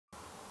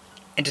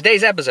In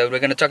today's episode, we're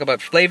going to talk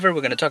about flavor,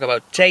 we're going to talk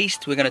about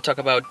taste, we're going to talk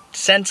about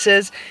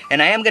senses,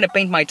 and I am going to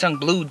paint my tongue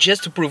blue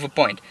just to prove a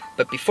point.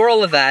 But before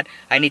all of that,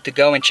 I need to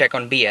go and check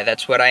on Bia.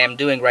 That's what I am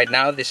doing right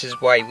now. This is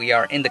why we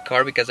are in the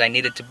car, because I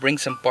needed to bring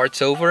some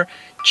parts over,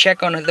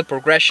 check on the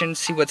progression,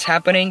 see what's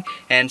happening,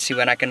 and see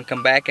when I can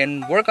come back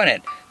and work on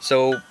it.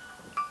 So,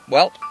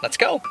 well, let's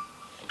go.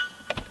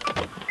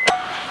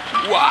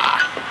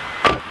 Wow.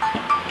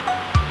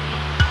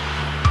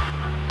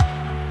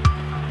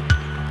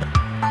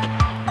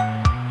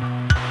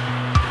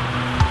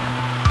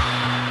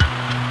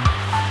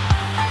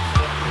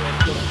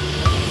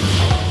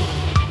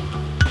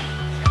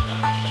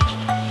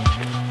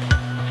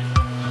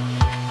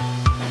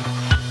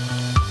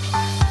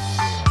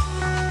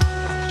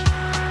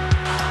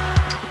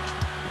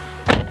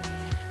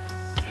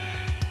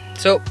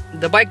 So,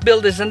 the bike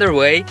build is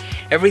underway,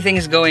 everything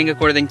is going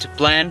according to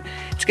plan.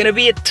 It's gonna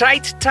be a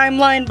tight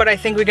timeline, but I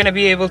think we're gonna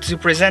be able to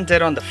present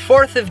it on the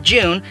 4th of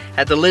June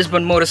at the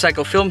Lisbon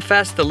Motorcycle Film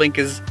Fest. The link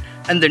is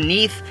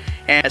underneath.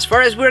 And as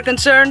far as we're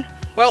concerned,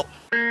 well...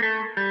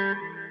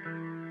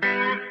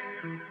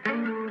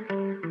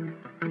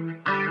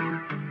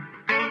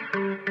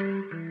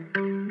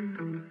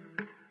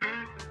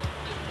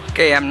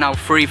 Okay, I'm now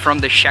free from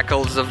the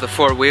shackles of the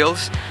four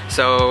wheels,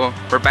 so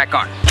we're back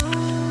on.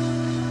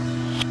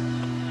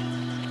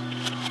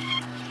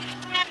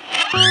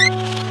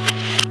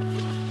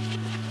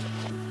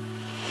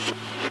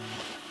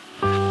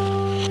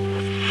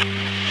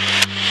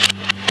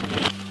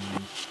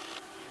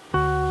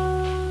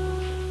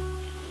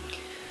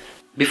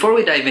 Before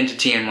we dive into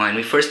tea and wine,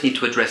 we first need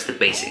to address the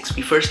basics.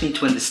 We first need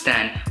to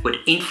understand what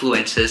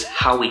influences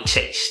how we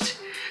taste.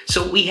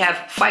 So we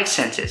have 5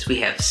 senses.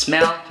 We have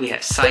smell, we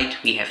have sight,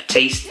 we have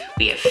taste,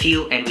 we have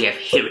feel, and we have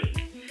hearing.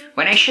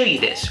 When I show you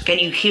this, can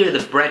you hear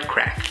the bread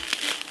crack?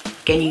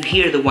 Can you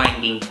hear the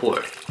wine being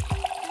poured?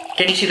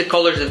 Can you see the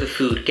colors of the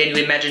food? Can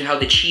you imagine how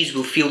the cheese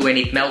will feel when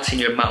it melts in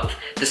your mouth?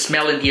 The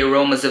smell and the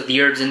aromas of the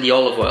herbs and the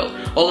olive oil.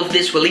 All of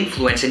this will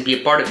influence and be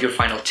a part of your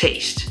final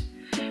taste.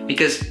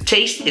 Because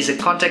taste is a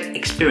contact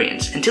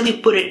experience. Until you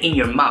put it in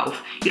your mouth,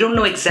 you don't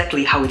know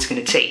exactly how it's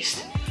gonna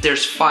taste.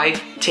 There's 5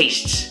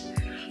 tastes.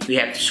 We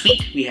have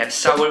sweet, we have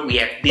sour, we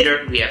have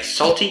bitter, we have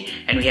salty,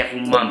 and we have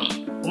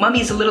umami.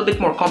 Umami is a little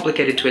bit more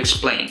complicated to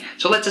explain,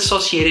 so let's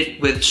associate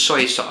it with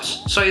soy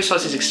sauce. Soy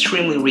sauce is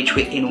extremely rich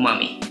in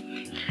umami.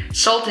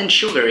 Salt and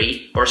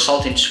sugary, or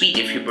salt and sweet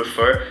if you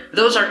prefer,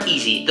 those are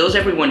easy, those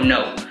everyone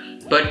know.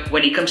 But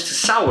when it comes to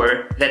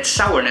sour, that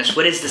sourness,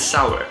 what is the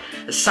sour?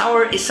 The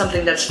sour is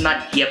something that's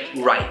not yet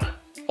ripe.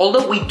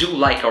 Although we do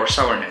like our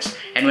sourness.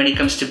 And when it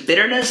comes to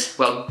bitterness,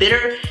 well,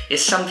 bitter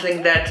is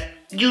something that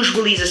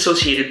usually is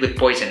associated with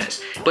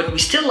poisonous. But we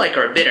still like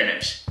our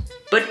bitterness.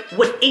 But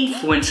what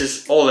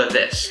influences all of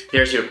this?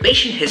 There's your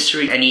patient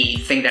history,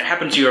 anything that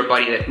happened to your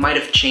body that might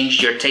have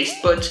changed your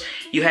taste buds.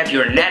 You have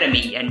your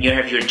anatomy and you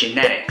have your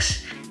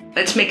genetics.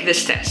 Let's make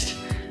this test.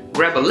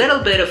 Grab a little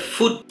bit of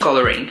food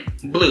coloring,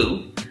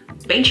 blue,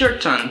 paint your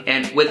tongue,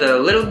 and with a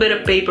little bit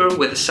of paper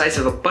with the size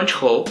of a punch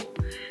hole,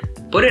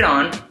 put it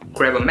on,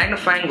 grab a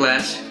magnifying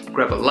glass,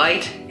 grab a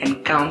light,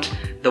 and count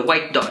the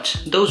white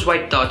dots. Those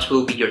white dots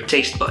will be your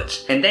taste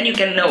buds. And then you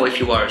can know if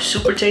you are a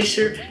super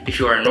taster, if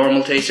you are a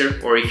normal taster,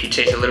 or if you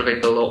taste a little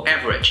bit below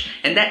average.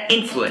 And that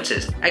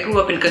influences. I grew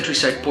up in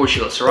countryside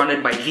Portugal,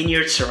 surrounded by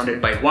vineyards,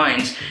 surrounded by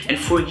wines, and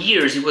for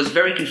years it was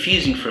very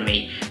confusing for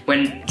me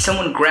when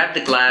someone grabbed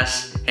the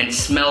glass and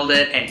smelled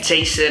it and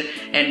tasted it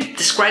and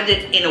described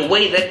it in a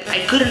way that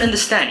I couldn't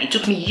understand. It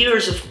took me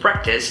years of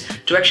practice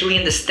to actually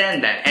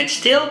understand that, and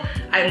still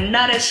I'm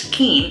not as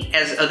keen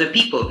as other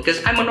people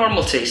because I'm a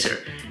normal taster.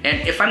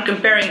 And if I'm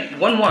comparing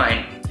one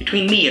wine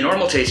between me, a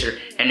normal taster,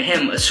 and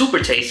him, a super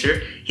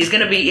taster, he's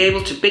gonna be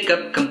able to pick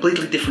up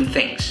completely different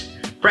things.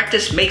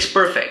 Practice makes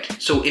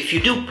perfect, so if you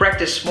do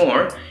practice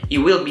more,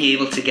 you will be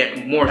able to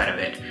get more out of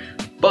it.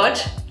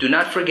 But do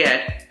not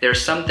forget,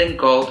 there's something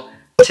called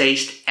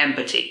taste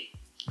empathy.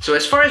 So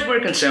as far as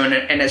we're concerned,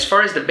 and as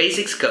far as the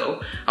basics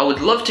go, I would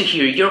love to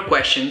hear your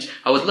questions.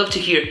 I would love to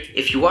hear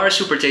if you are a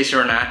super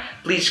taster or not.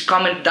 Please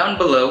comment down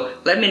below,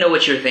 let me know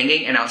what you're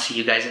thinking, and I'll see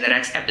you guys in the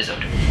next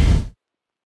episode.